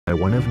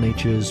one of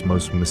nature's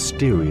most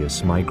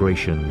mysterious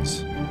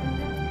migrations,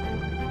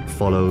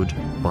 followed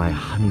by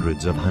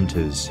hundreds of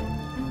hunters,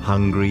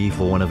 hungry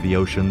for one of the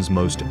ocean's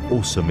most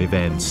awesome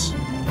events.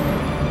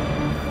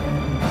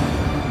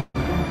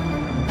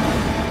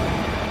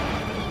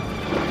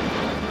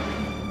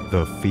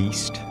 The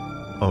Feast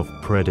of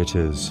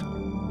Predators.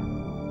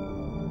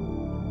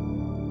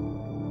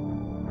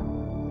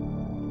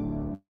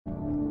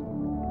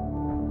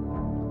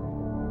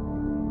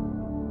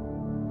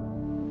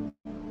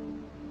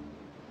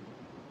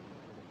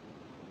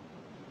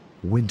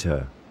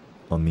 Winter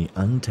on the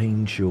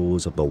untamed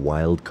shores of the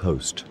wild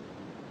coast.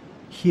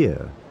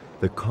 Here,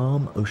 the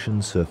calm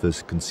ocean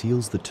surface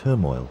conceals the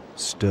turmoil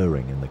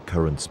stirring in the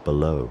currents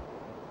below.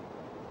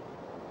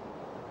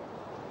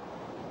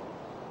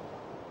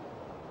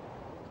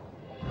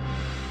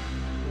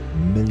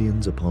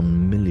 Millions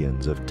upon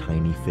millions of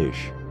tiny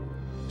fish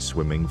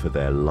swimming for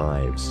their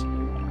lives.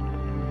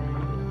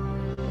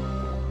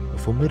 A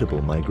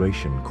formidable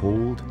migration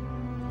called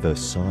the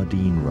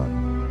Sardine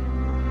Run.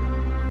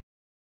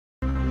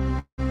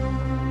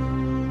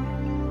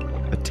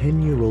 A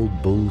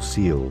 10-year-old bull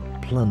seal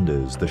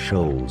plunders the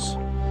shoals.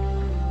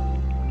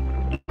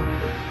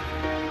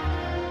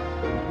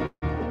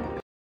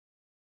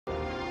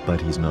 But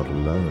he's not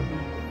alone.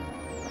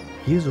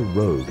 He is a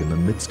rogue in the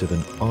midst of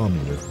an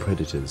army of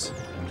predators.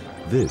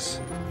 This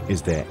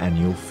is their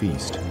annual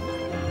feast.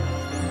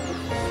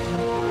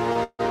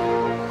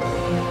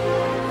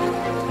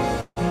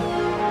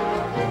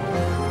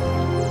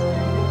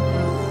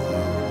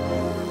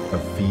 A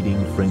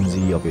feeding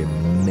frenzy of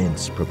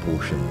immense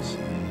proportions.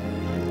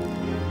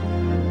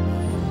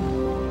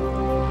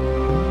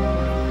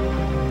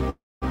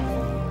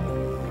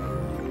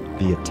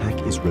 The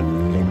attack is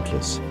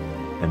relentless,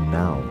 and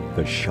now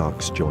the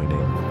sharks join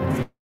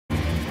in.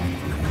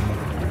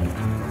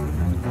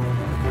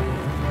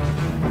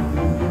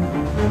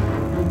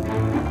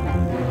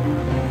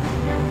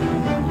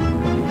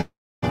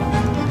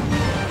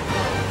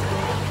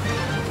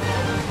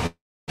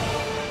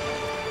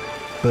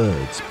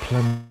 Birds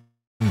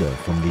plunder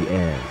from the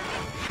air.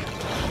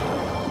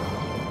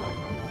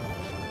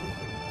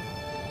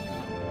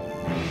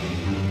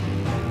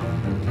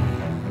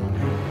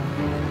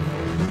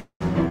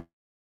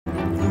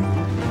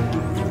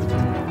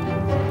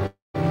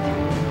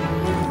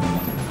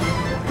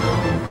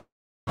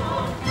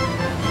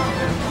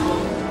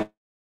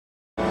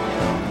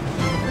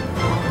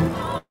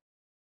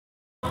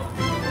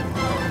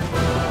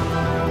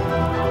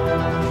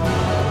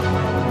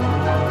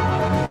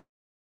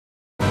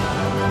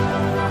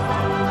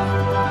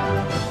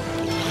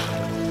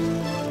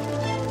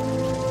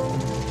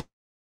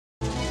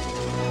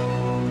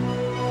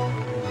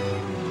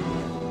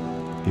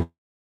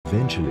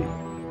 Eventually,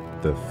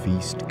 the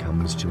feast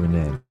comes to an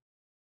end.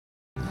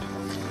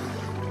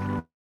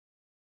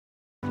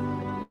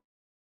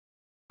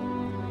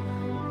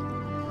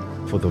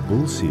 For the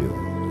bull seal,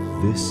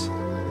 this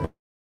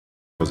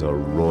was a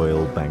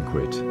royal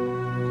banquet.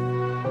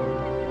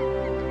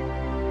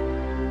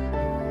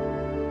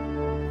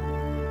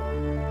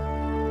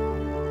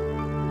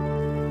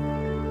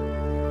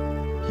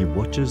 He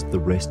watches the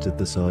rest of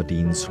the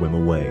sardines swim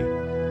away.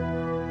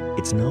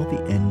 It's now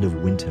the end of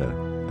winter,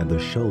 and the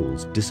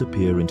shoals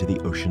disappear into the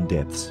ocean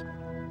depths.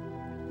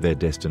 Their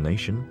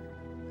destination?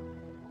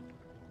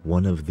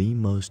 One of the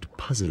most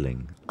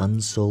puzzling,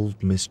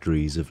 unsolved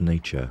mysteries of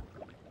nature.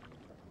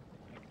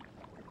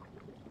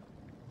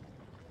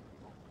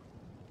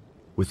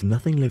 With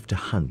nothing left to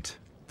hunt,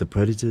 the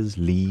predators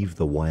leave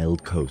the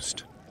wild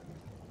coast.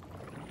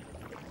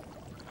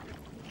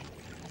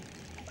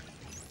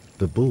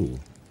 The bull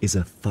is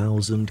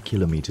 1,000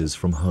 kilometers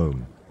from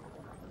home,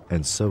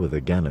 and so are the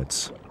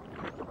gannets.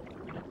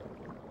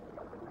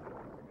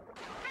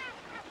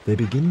 They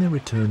begin their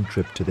return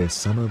trip to their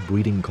summer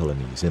breeding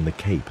colonies in the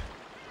Cape.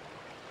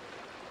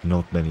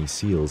 Not many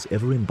seals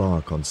ever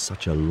embark on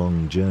such a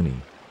long journey.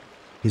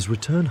 His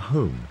return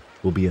home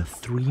will be a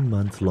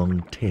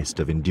 3-month-long test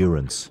of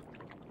endurance.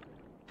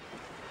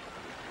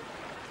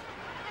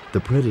 The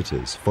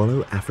predators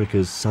follow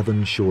Africa's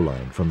southern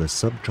shoreline from the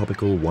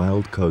subtropical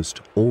wild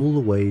coast all the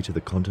way to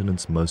the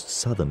continent's most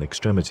southern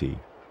extremity,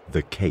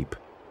 the Cape.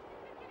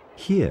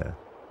 Here,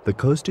 the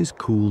coast is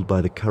cooled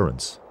by the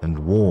currents and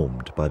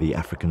warmed by the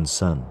African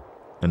sun,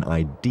 an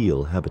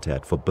ideal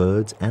habitat for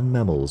birds and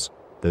mammals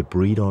that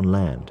breed on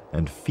land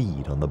and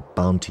feed on the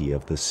bounty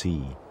of the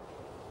sea.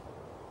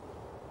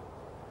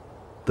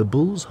 The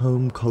bull's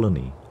home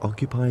colony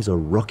occupies a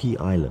rocky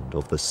island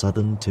off the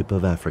southern tip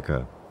of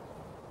Africa.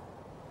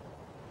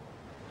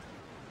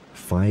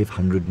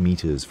 500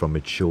 meters from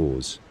its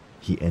shores,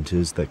 he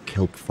enters the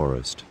kelp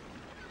forest.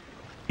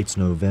 It's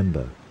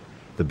November,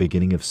 the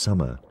beginning of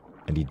summer,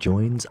 and he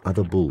joins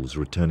other bulls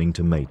returning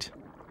to mate.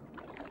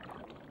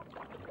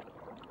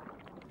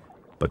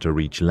 But to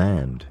reach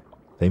land,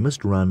 they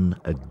must run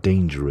a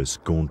dangerous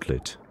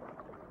gauntlet.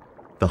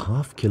 The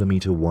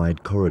half-kilometer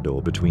wide corridor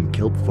between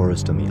kelp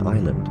forest and the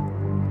island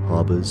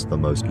harbors the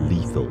most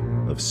lethal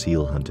of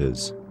seal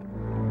hunters,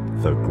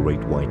 the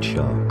great white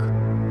shark.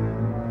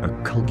 A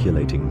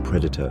calculating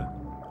predator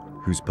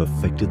who's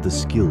perfected the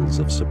skills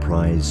of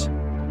surprise,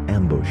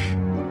 ambush,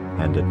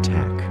 and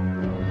attack.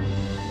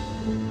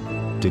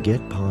 To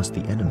get past the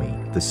enemy,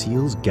 the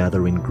seals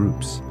gather in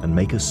groups and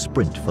make a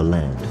sprint for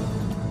land.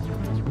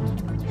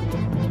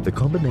 The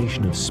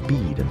combination of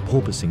speed and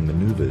porpoising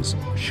maneuvers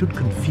should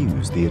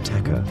confuse the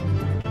attacker.